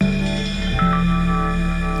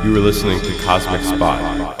You were listening to Cosmic Spot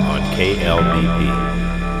on KLBP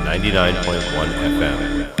 99.1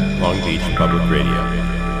 FM, Long Beach Public Radio.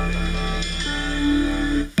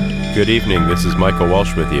 Good evening, this is Michael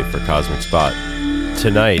Walsh with you for Cosmic Spot.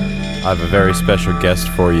 Tonight, I have a very special guest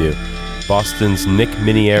for you. Boston's Nick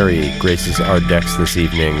Minieri graces our decks this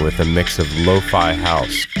evening with a mix of lo-fi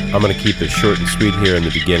house. I'm going to keep it short and sweet here in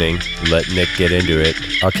the beginning, let Nick get into it.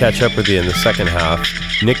 I'll catch up with you in the second half.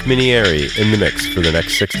 Nick Minieri in the mix for the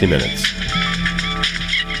next 60 minutes.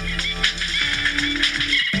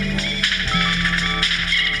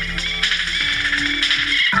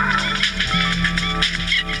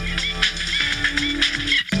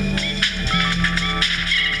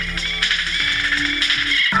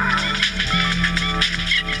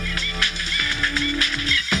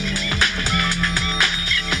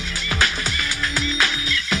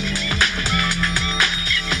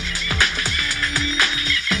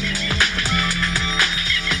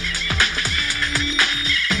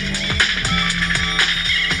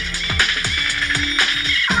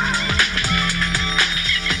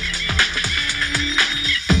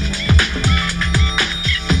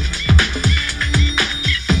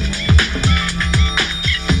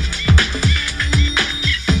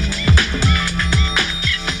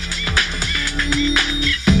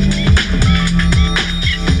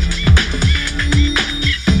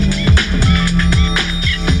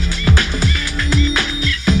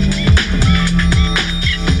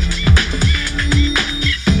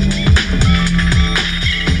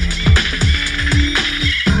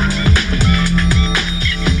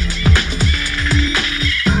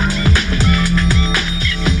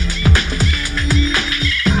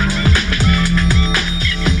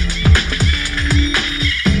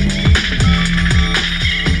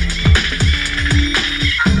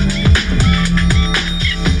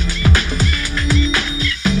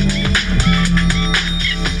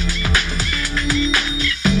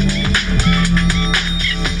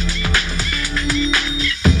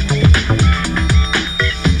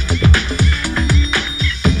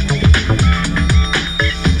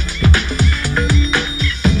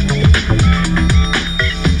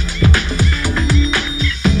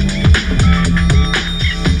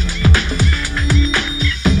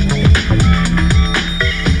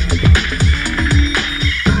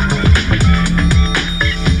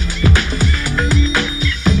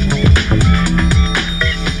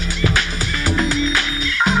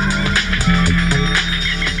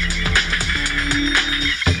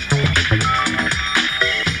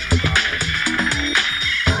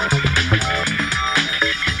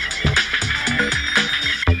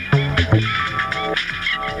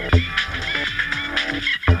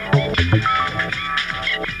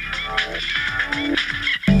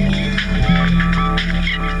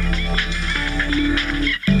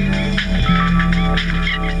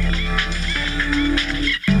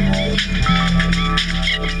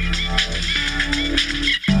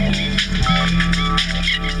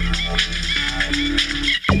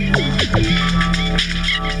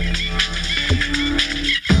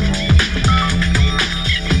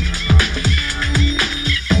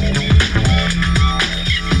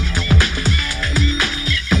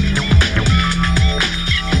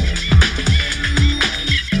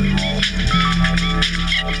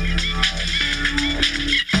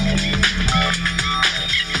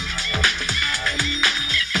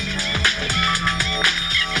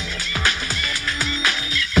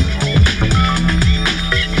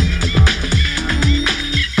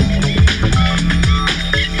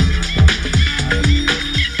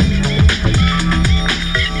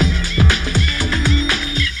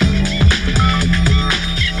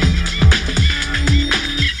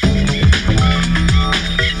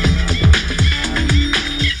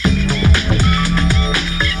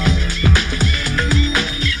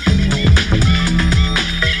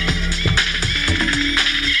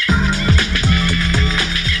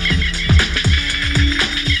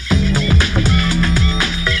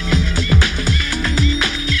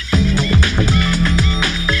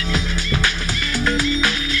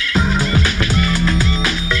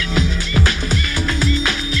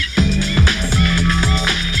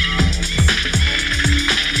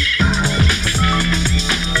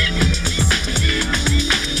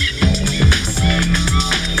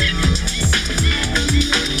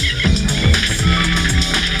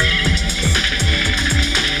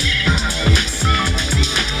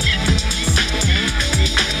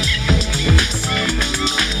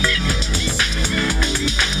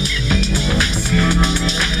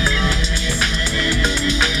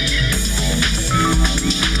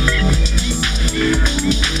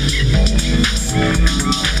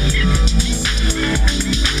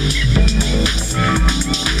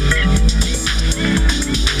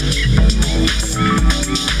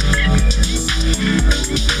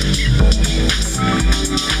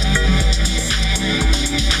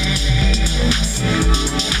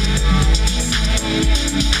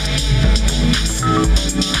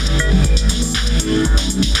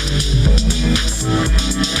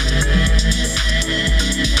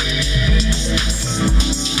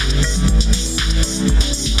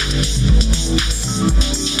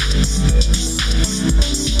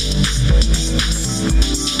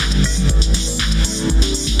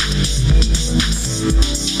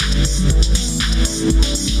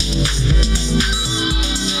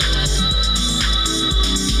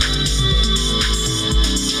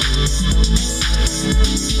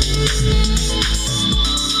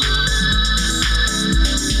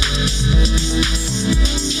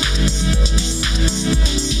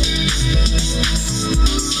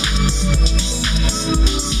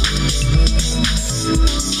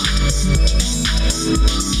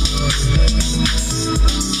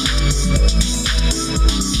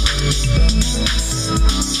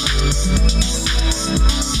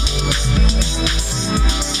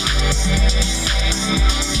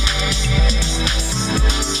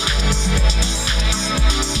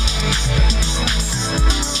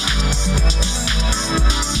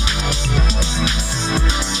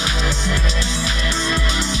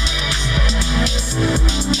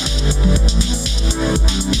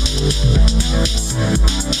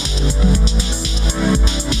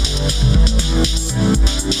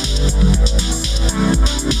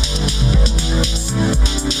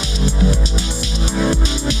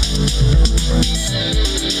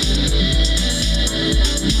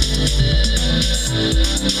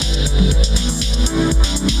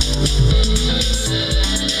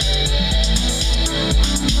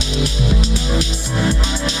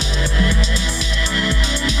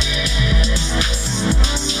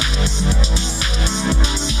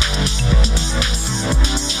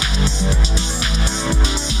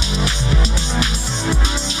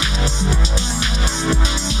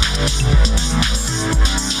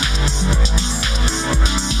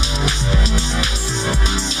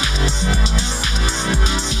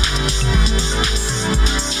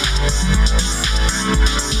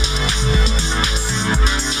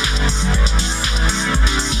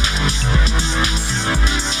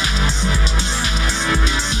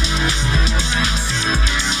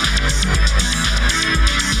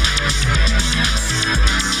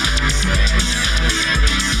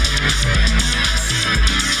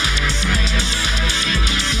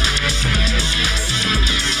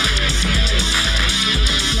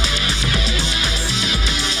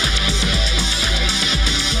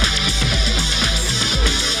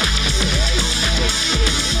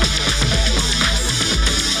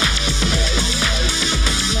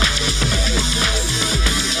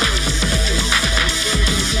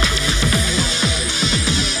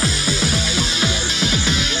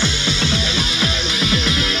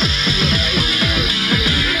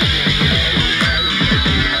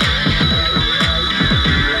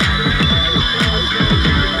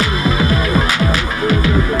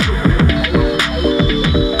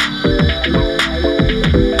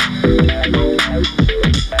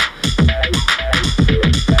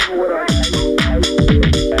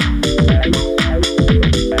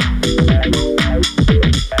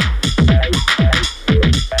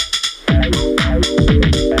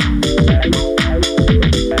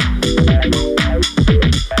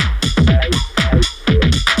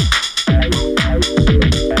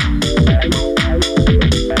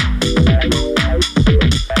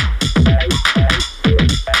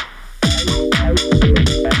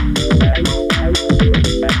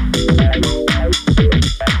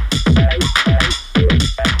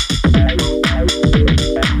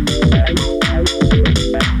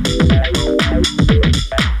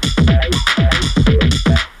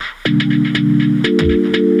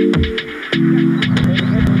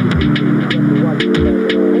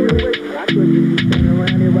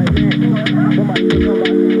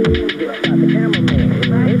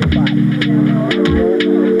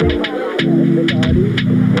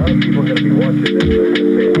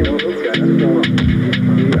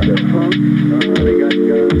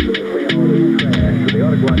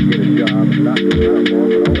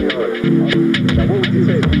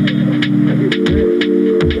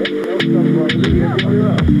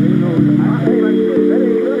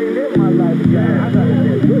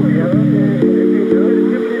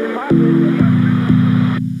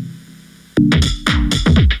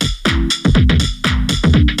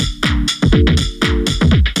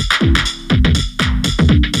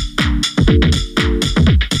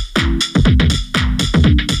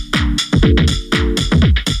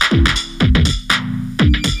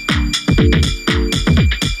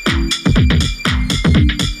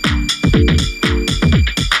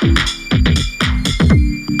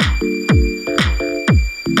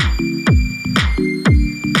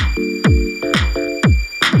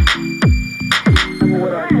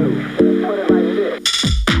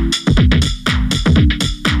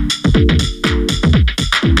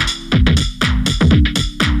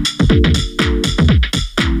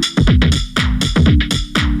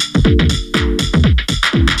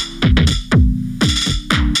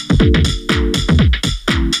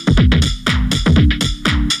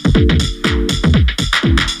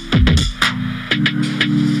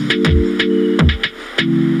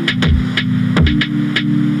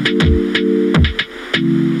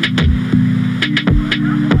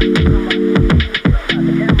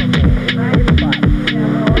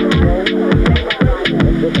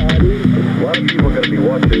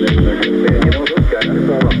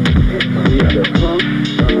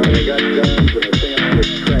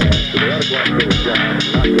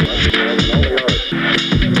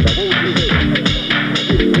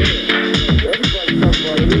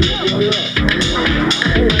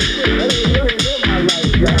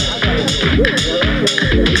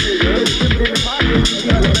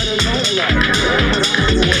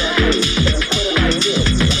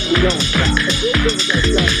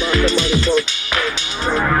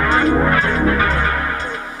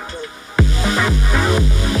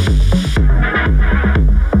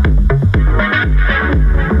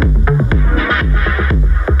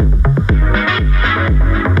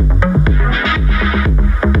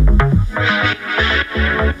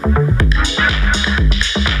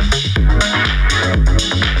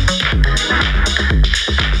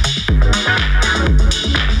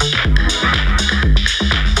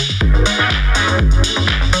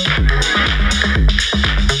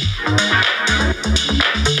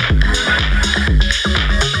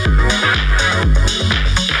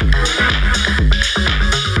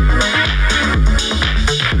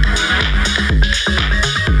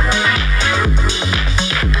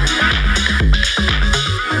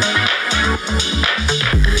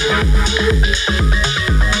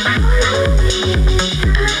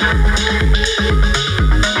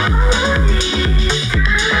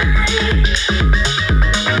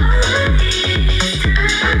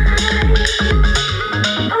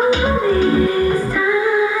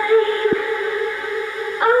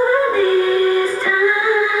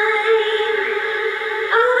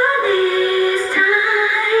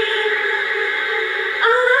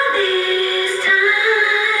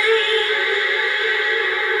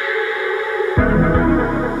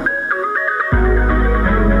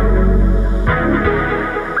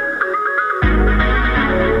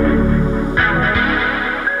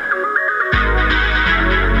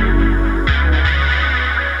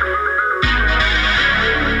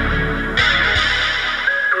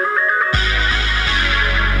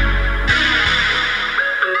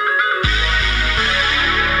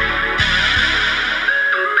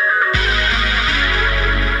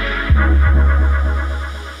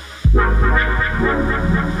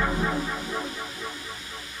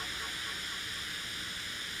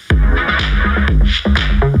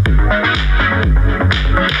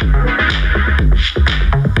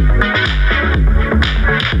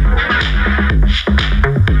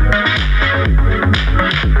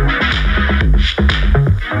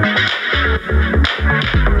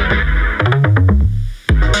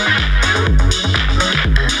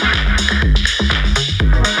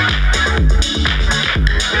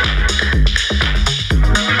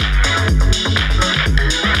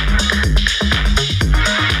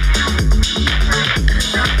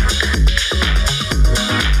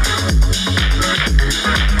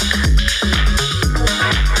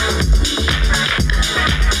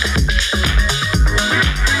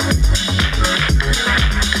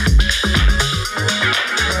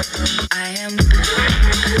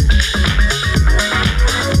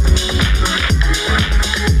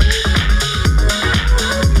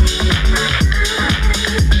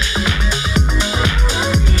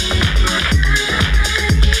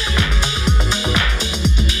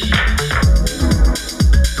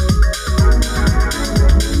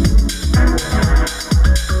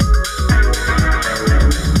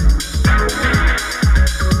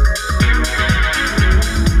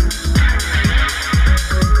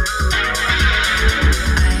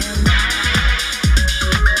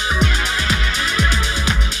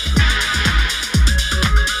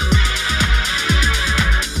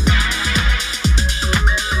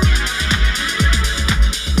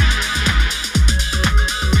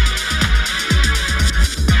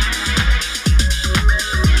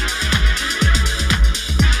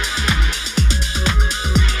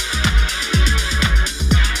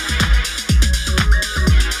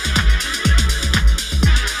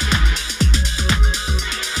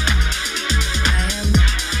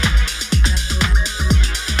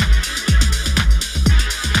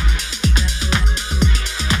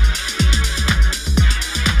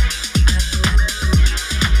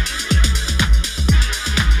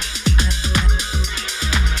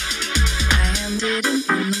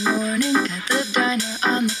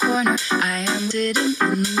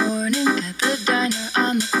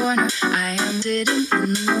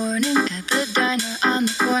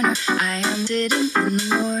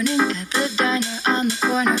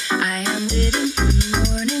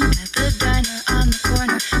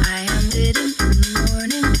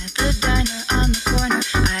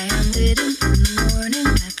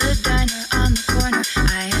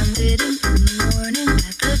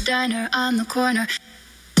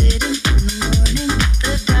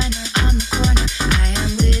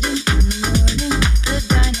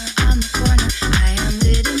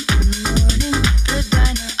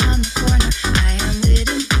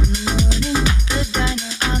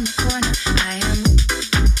 On the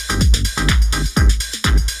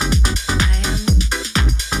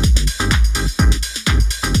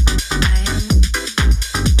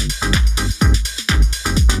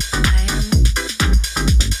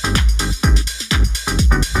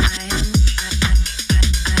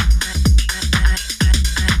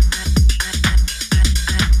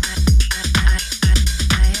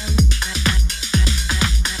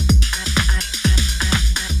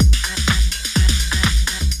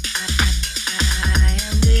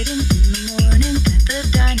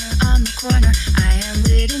corner. I am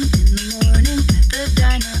waiting in the morning at the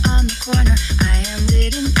diner on the corner. I am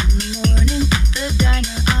waiting in the morning at the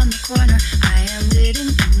diner on the corner. I am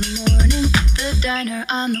waiting in the morning at the diner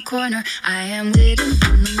on the corner. I am waiting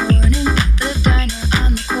in the morning at the diner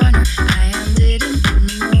on the corner. I am waiting in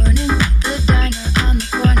the morning at the diner on the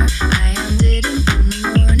corner. I am waiting in the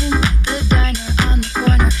morning at the diner on the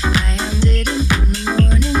corner. I am waiting in the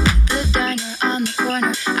morning at the diner on the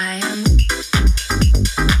corner. I am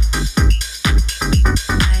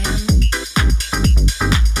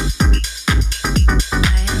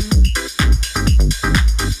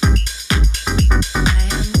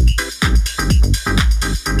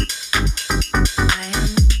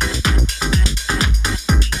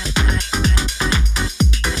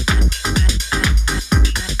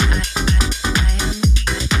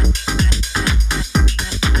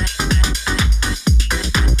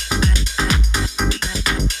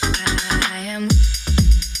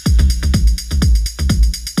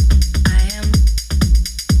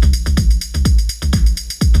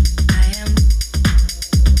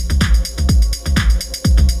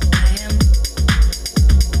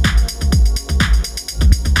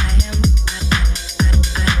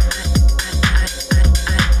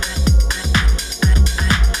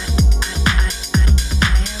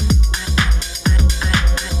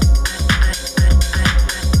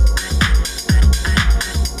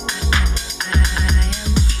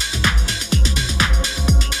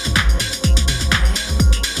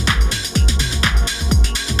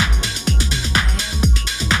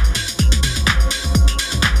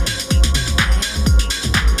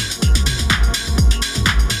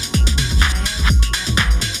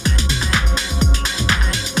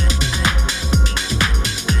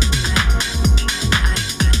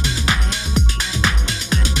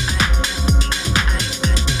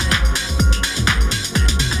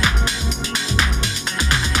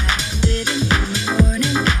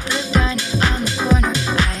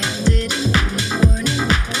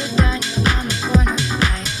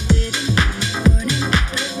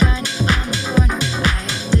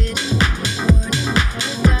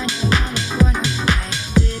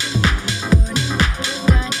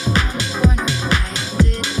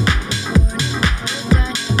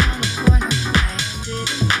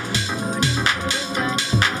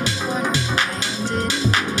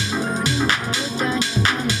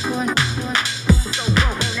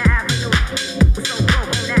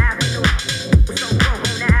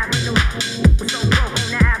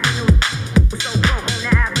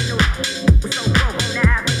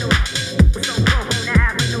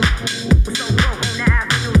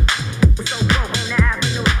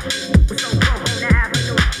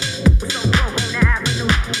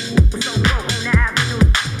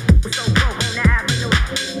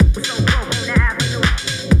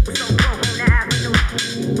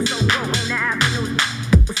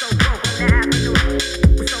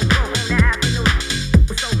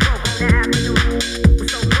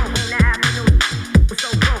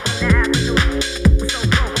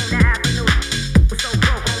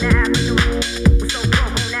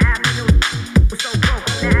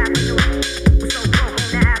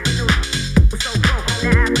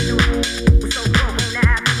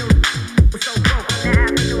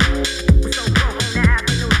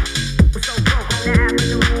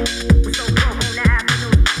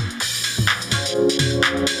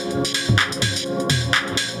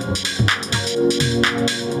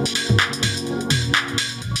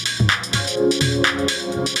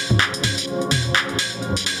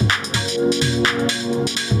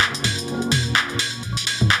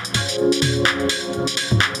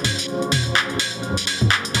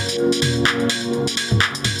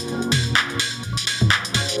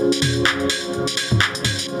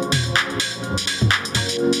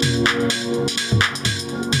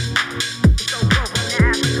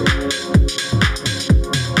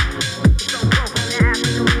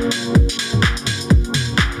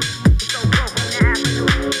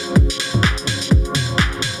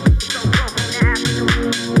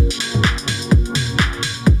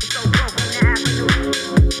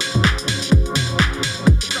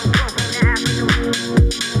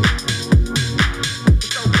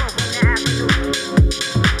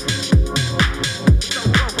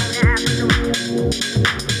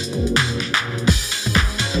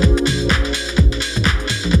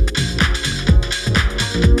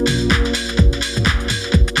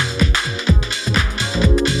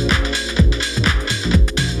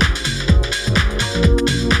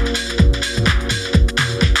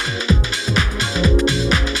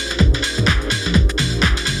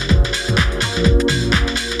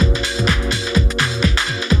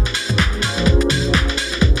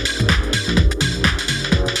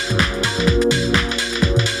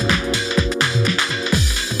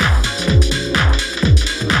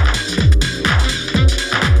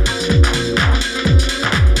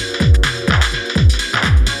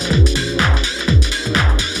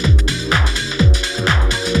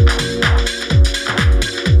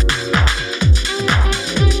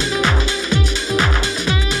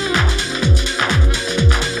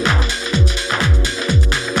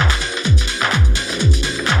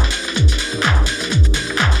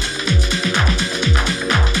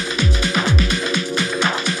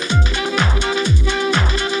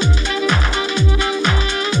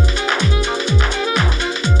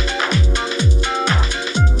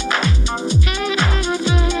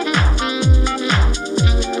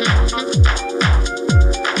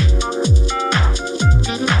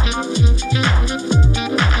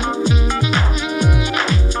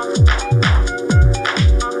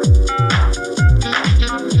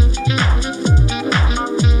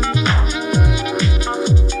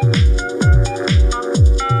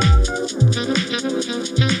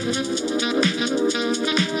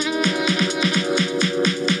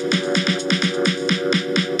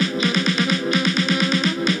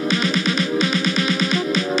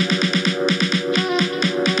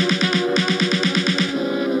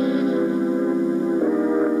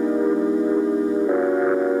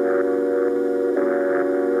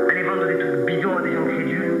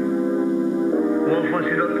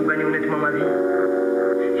gagner honnêtement ma vie.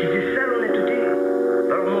 Si c'est ça l'honnêteté,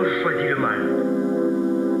 alors moi je choisis le mal.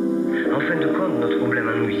 En fin de compte, notre problème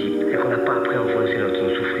à nous ici, c'est qu'on n'a pas appris à enfoncer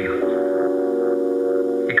notre souffrir.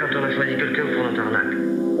 Et quand on a choisi quelqu'un pour notre arnaque,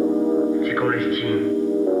 c'est qu'on l'estime.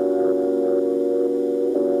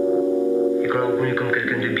 Et qu'on l'a reconnu comme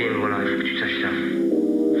quelqu'un de bien, voilà, il faut que tu saches ça.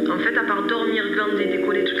 En fait, à part dormir, glander et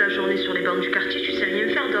décoller toute la journée sur les bancs du quartier, tu sais rien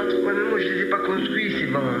faire d'autre. Ouais, mais moi je les ai pas construits, ces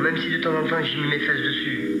bancs, même si de temps en temps j'ai mis mes fesses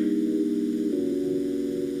dessus.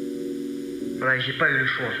 Voilà, j'ai pas eu le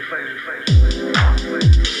choix.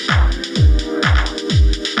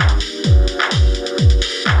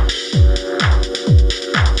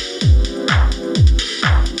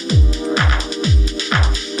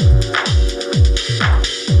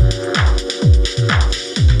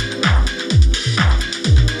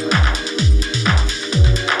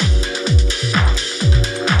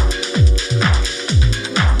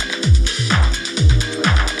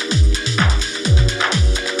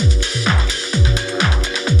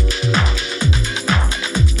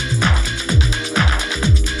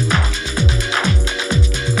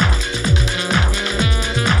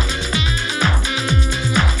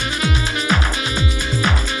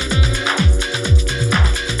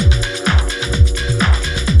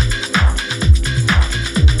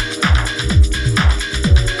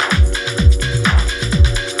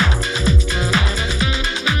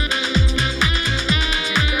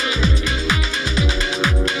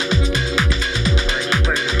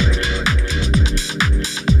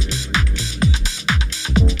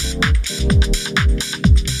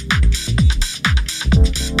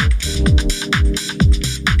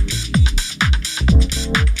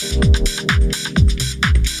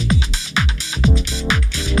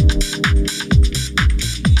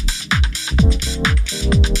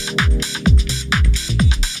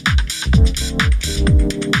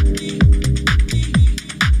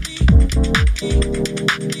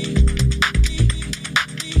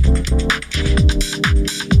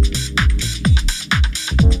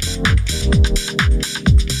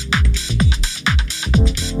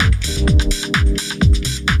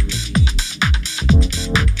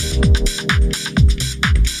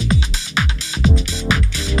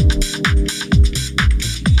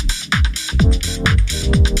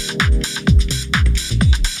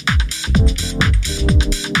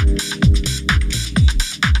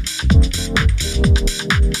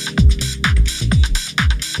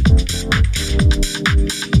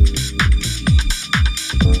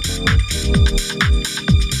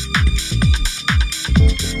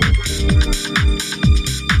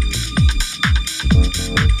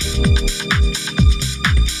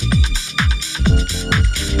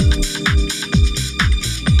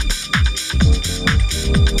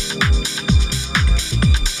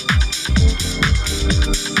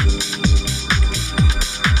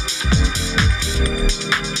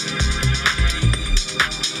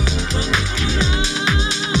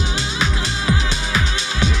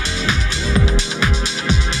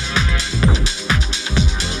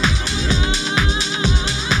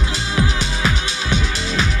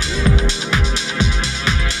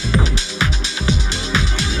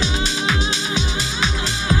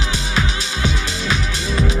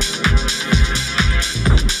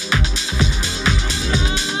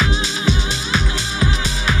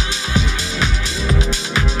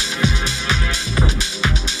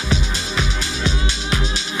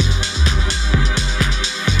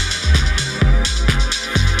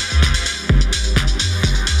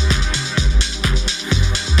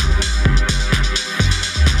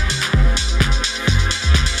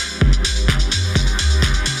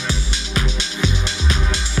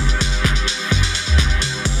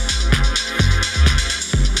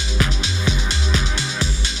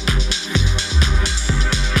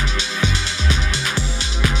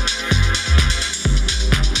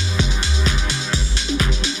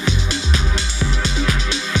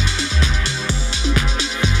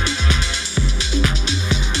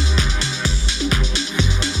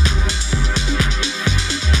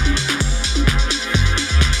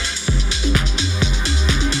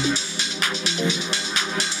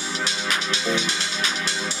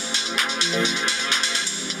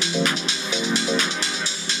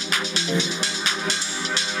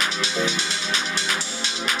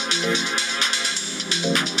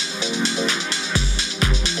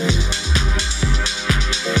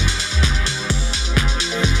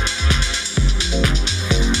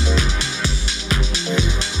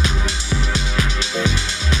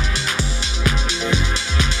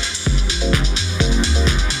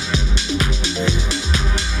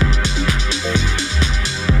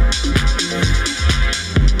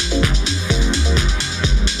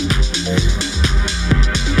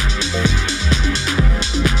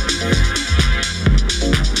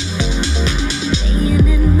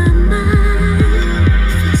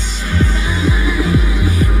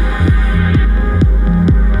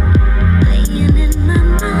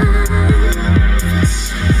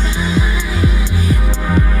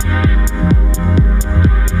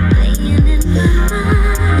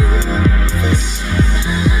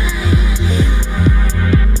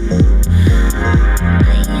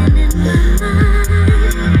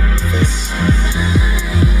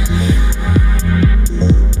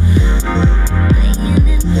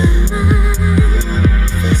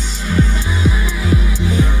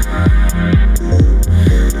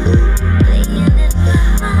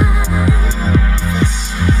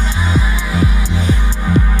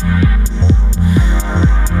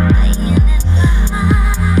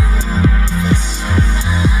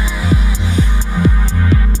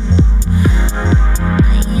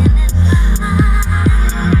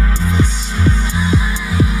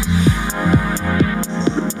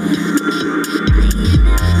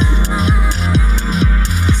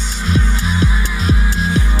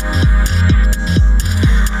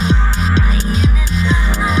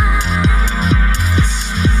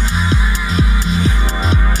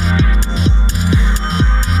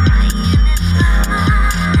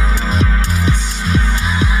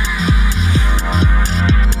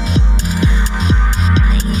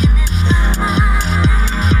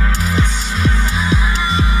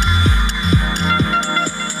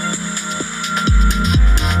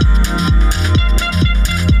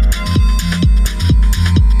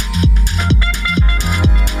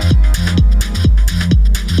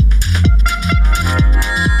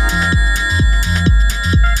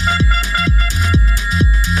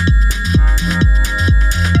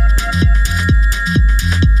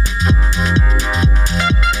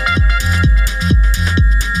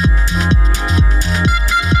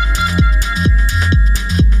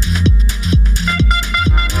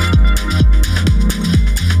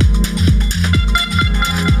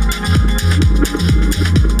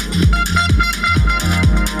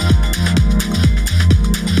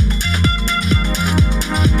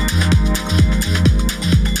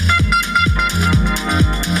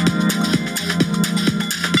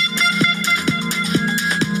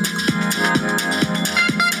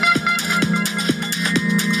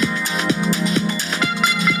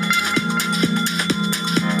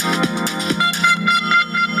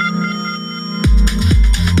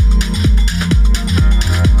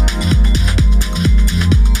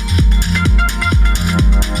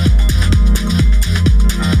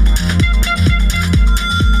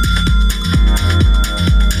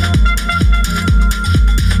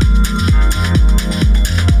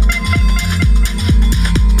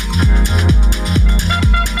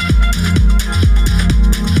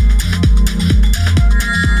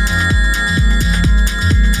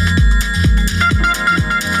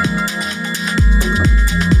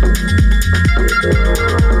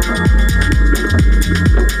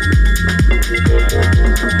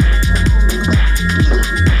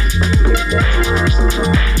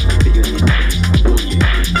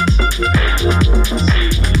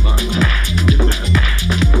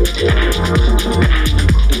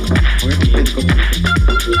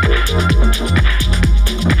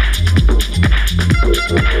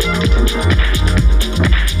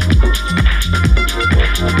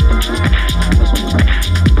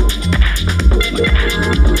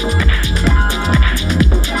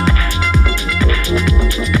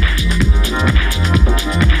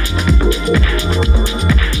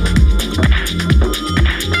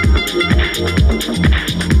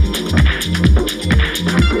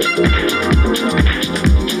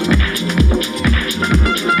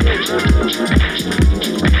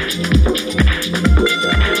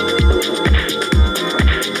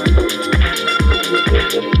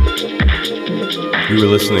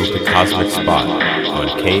 listening to Cosmic Spot on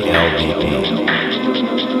KLBP.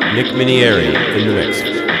 Nick Minieri in the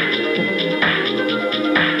mix.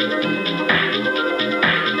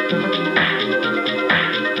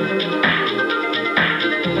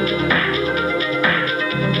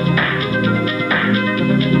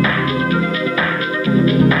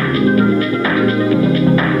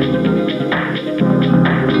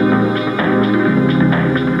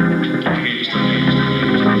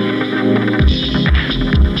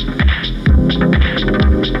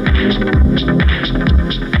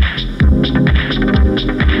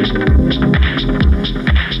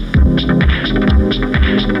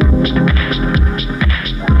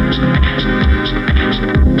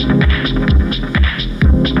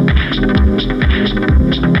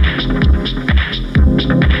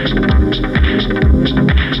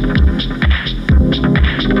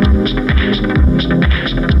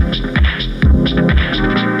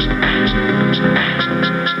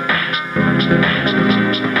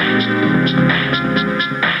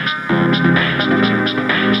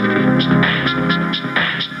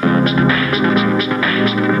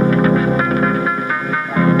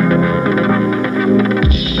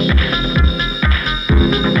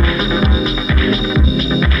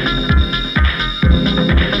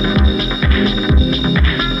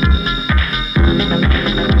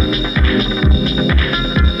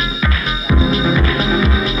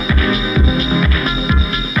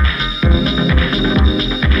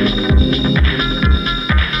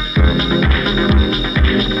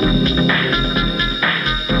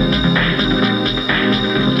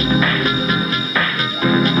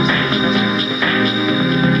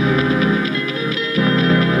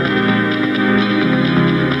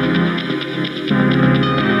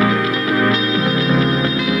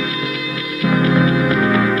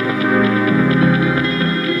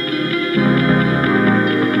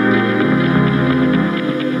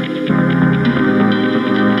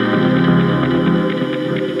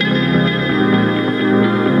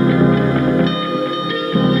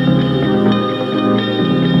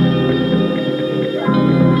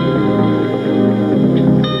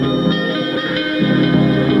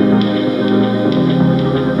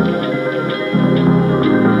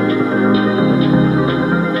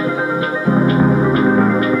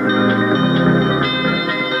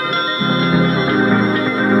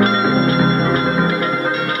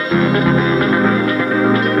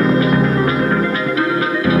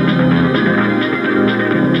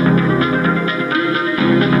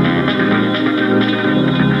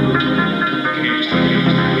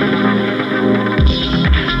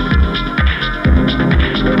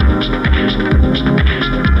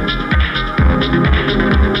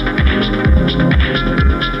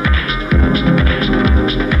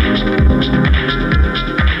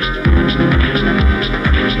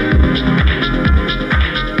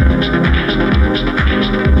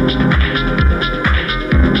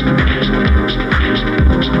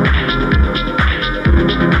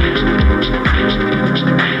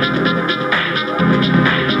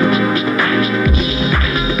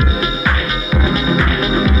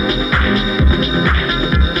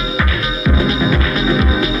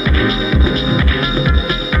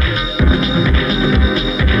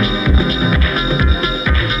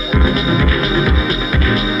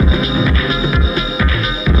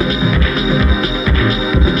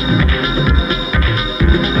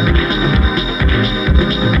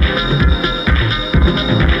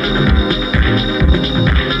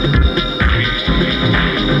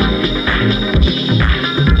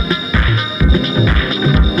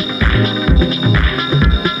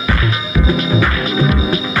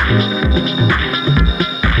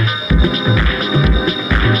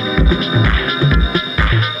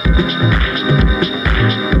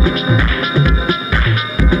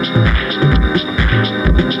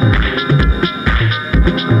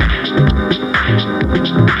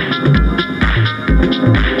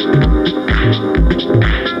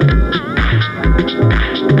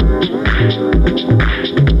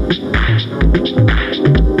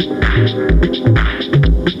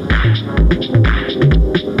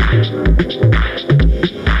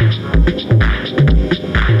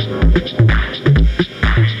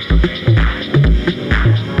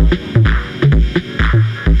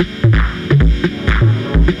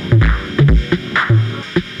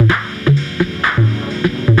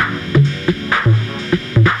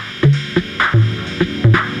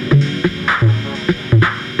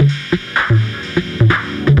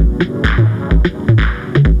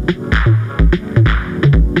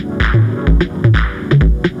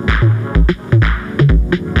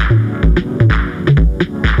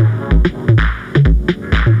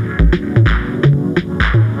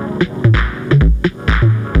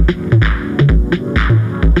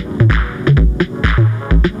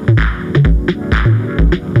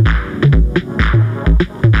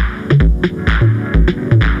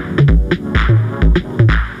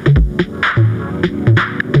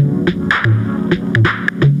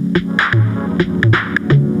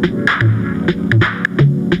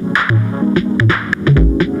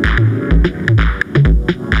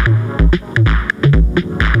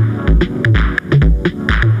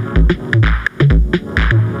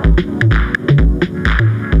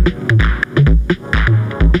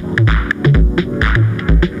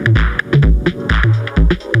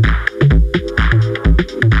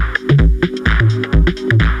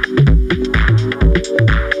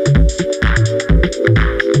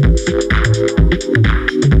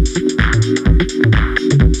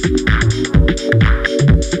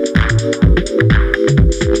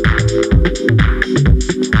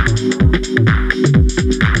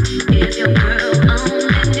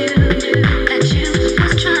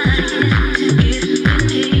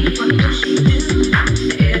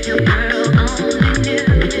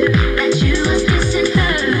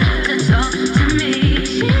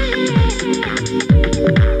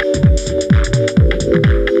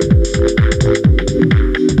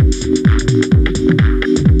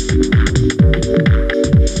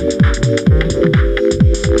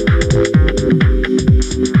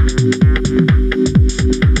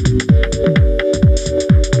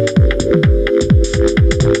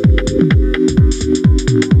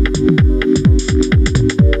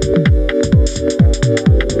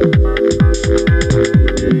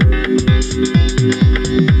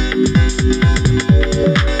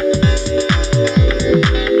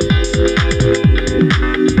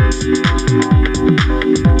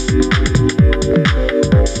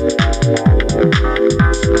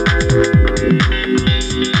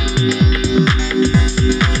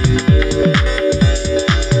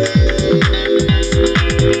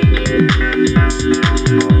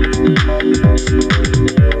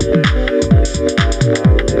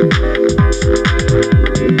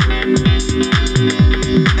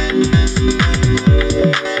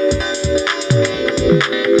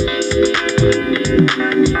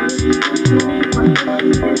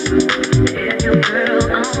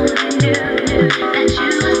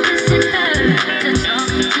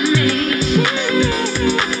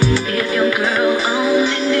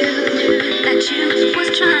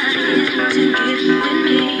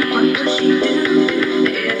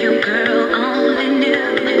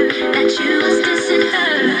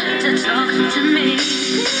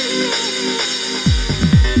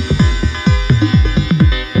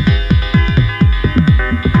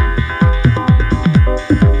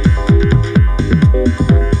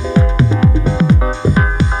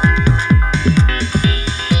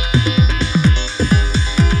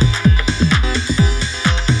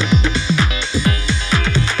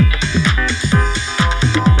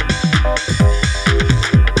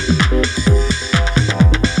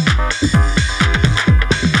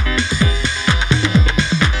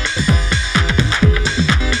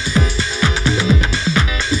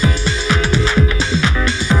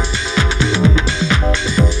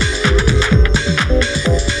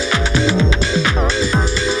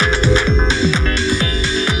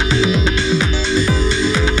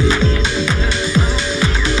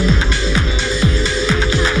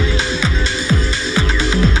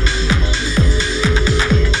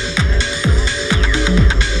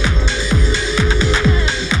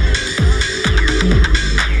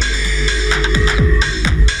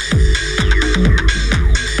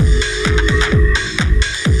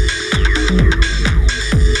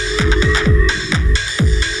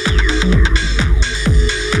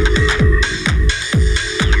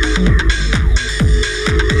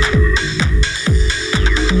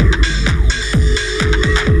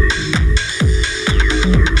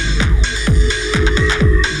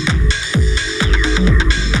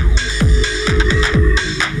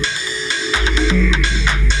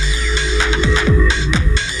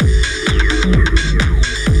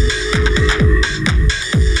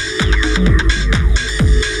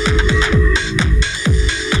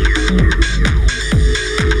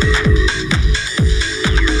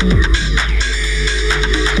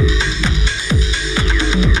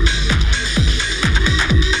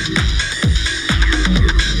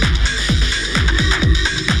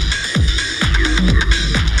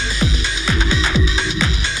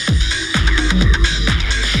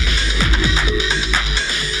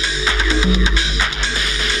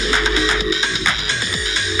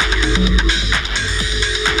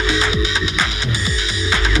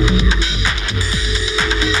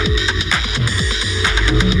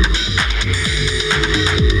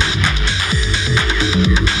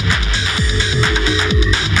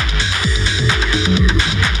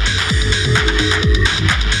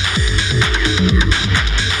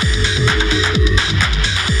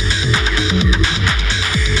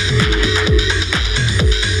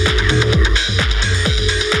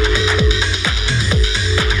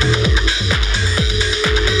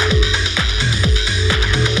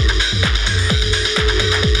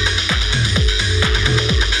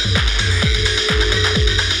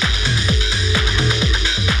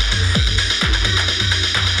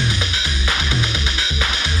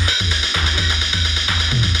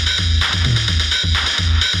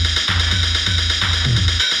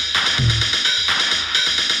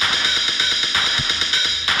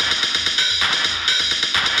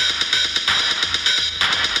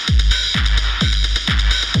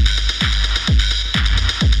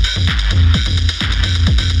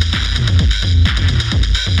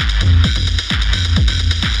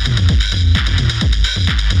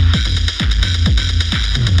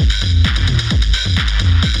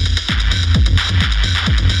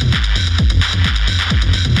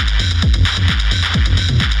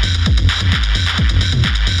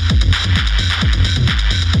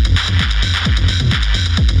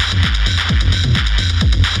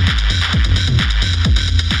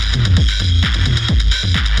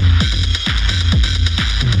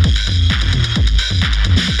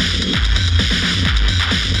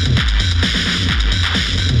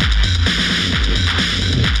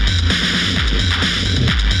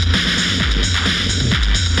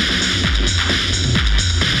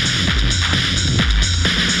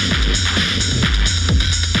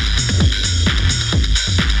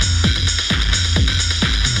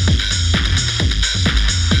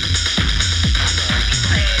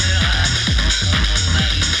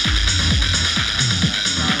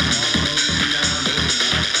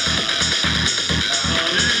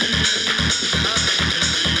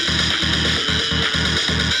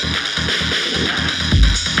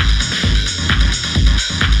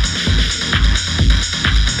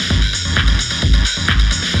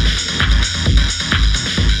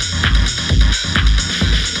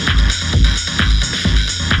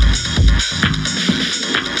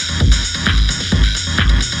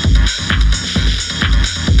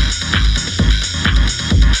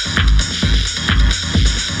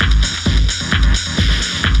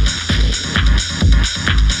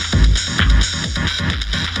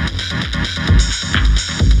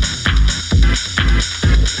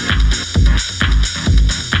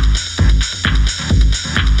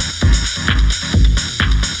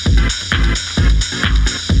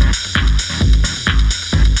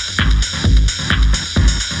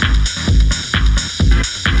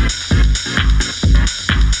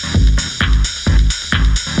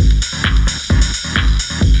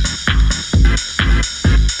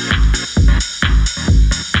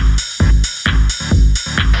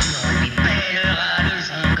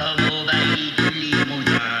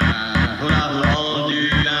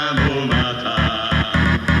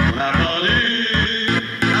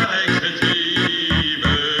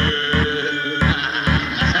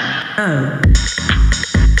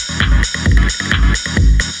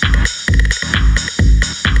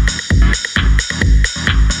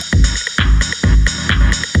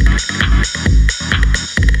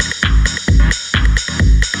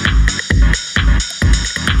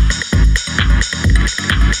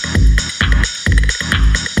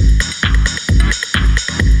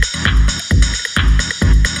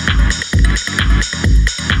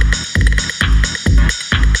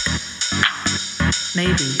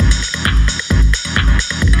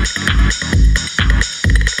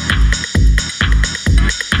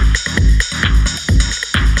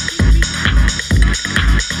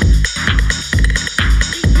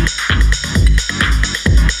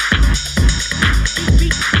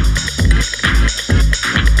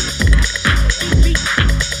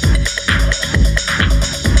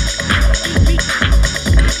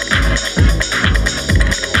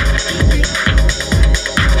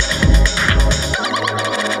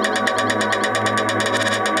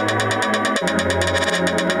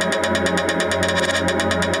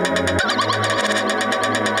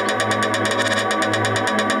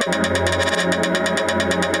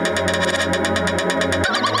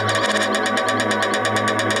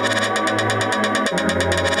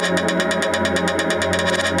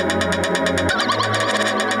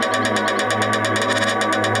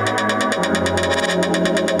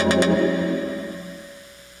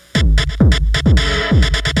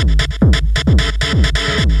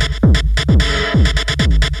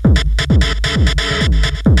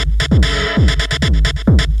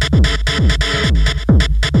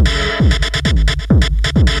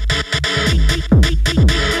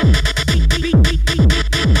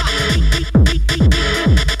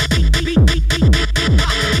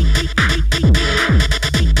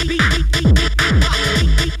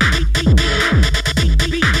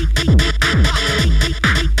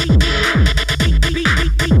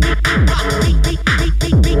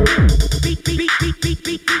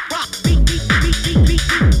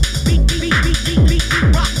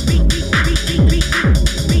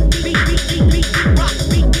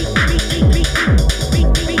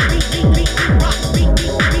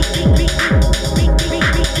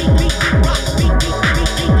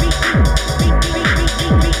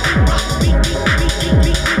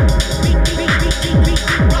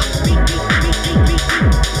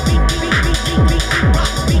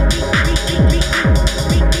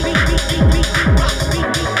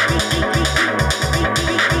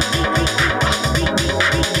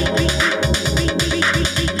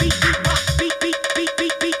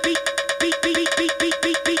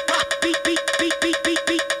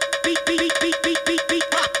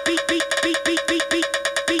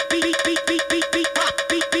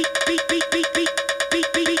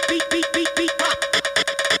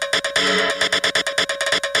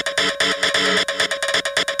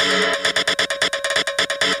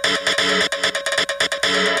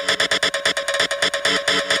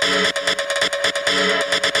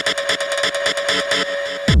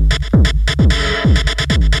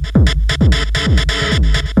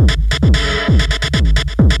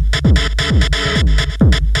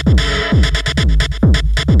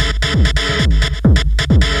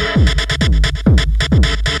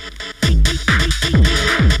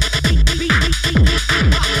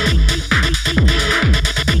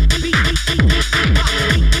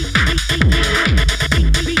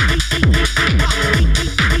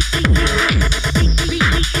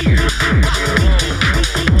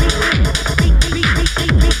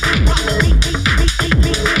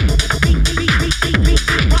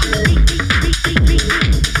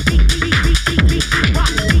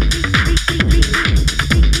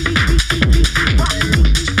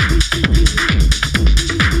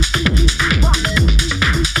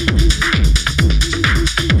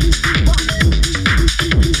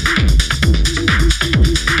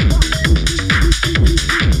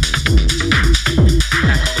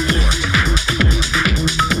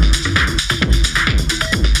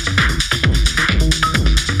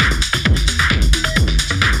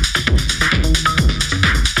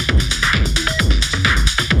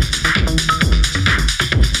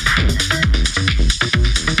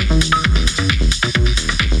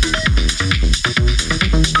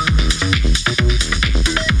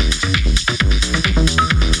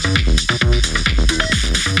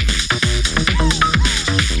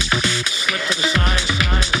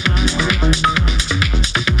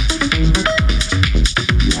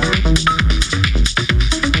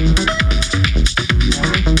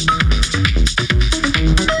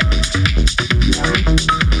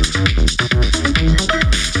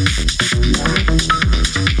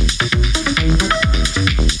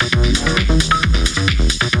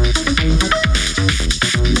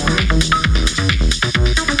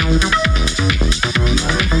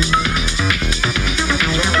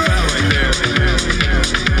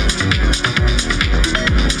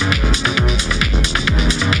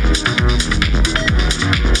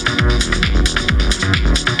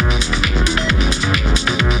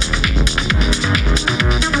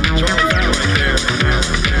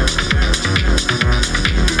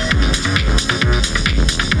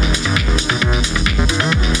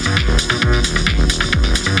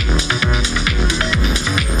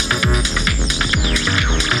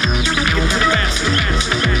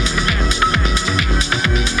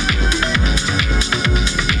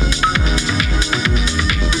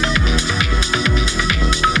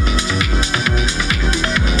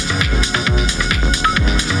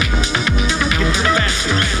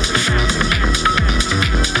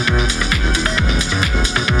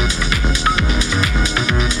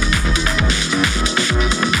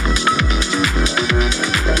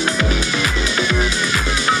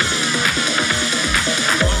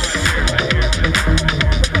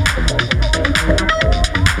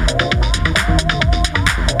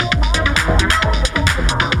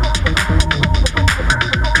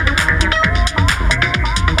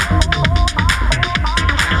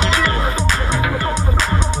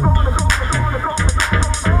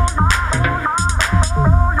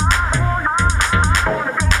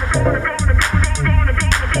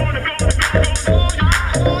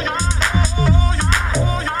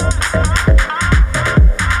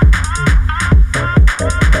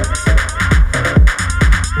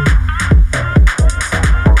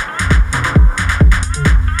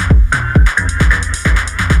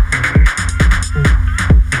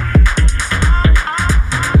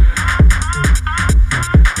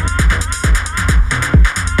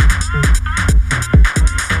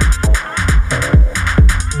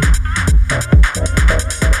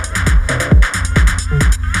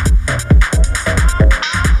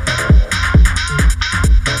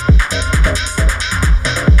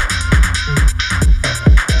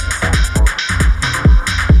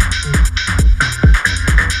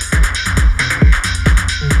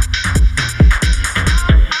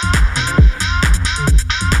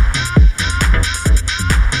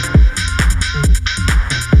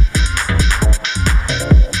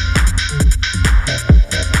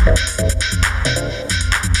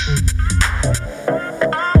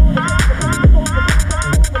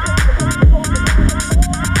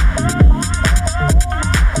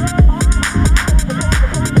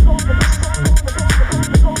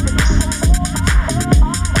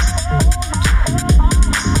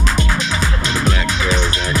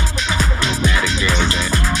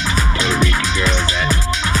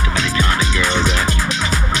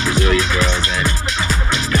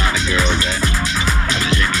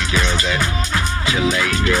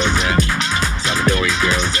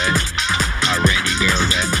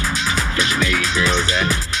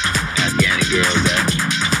 girls at,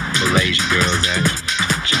 Malaysian girls at,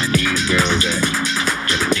 Chinese girls at,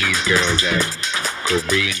 Japanese girls at,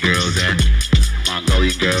 Korean girls at,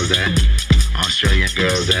 Mongolian girls at, Australian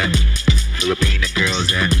girls at, Filipino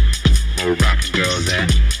girls at, Moroccan girls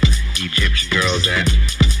at, Egyptian girls at,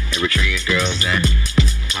 Eritrean girls at,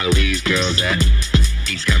 Congolese girls at,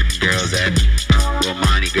 East African girls at,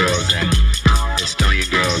 Romani girls at,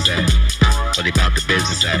 Estonian girls at, what about the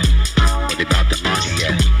business at, what about the money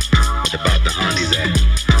at, what about the honeys at,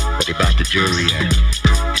 what about the jewelry at,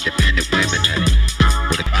 independent women at,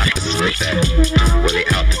 what the bodies is rich at, where they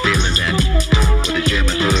out the feelings at, where the gym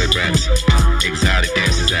and hood rats, exotic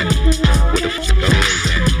dances at, where the hoes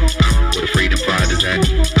at, where the freedom fighters at,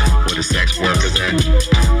 where the sex workers at,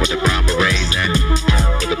 where the brown berets at,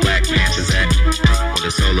 where the black panthers at, where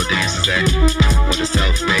the solo dancers at, where the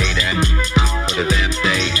self-made at, where the them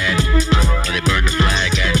they at, where they burn the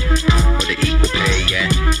flag at, where the equal pay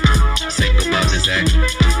at, single mothers at,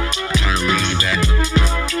 maternal leave at,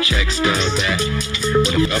 check stub at,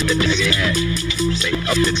 where the up the nigga at, say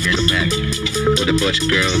up the nigga back, where the butch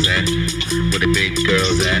girls at, where the big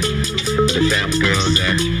girls at, where the fat girls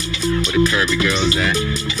at, where the curvy girls at,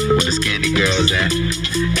 where the skinny girls at,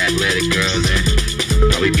 athletic girls at,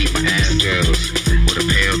 probably beat my ass girls, where the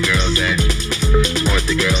pale girls at, what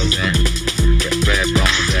the girls at, red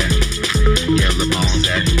bones at, yellow bones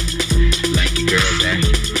at, lanky girls at,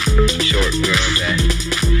 short girls at,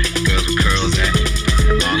 girls with curls at,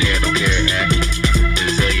 long hair don't care at,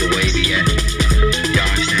 Brazilian wavy at,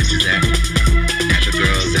 yard extensions at, natural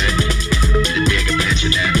girls at, the bigger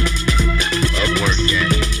pension at, upwork at,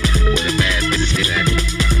 where the bad business at,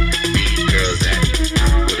 mean girls at,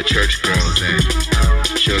 where the church girls at,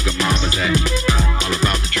 sugar mamas at, all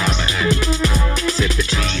about the drama at, sipping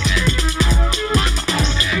tea at, mind my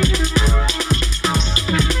own act,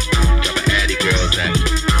 drop addy girls at,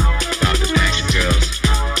 about the action girls,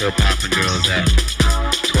 hip hopping girls at,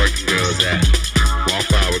 twerking girls at,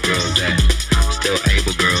 wallflower girls at, still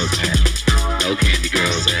able girls at, no candy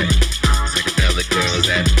girls at, psychedelic girls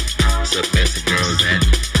at, submissive girls at,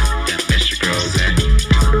 them Mr. girls at,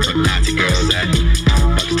 some Nazi girls at,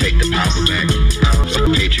 about to take the power back,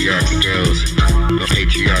 some patriarchy girls, no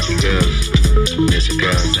patriarchy girls, Mr.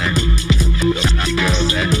 girls at, those Nazi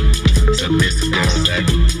girls at, submissive girls at,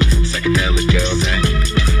 psychedelic girls at,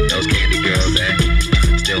 those candy girls at,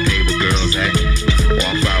 still able girls at,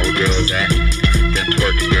 wallflower girls at, them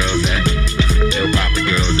twerking girls at, hip hopping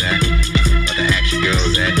girls at, other action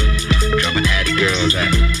girls at, drumming addy girls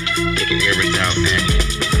at, kicking earrings out at,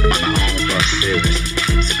 on my own fucking business,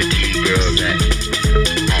 sipping tea girls at,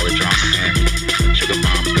 all the drama at, sugar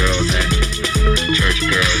mom girls at, church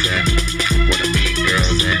girls at, what the mean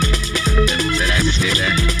girls at, them that I just did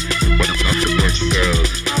at, what the fuck the working girls,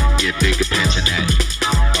 get bigger pension at,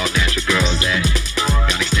 all natural girls at,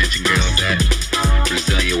 young extension girls at,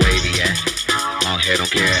 Brazilian wavy at, long hair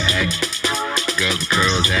don't care at, girls with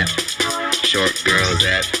curls at, short girls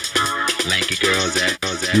at, lanky girls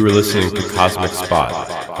at. You were listening to Cosmic Spot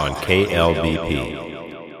on KLBP.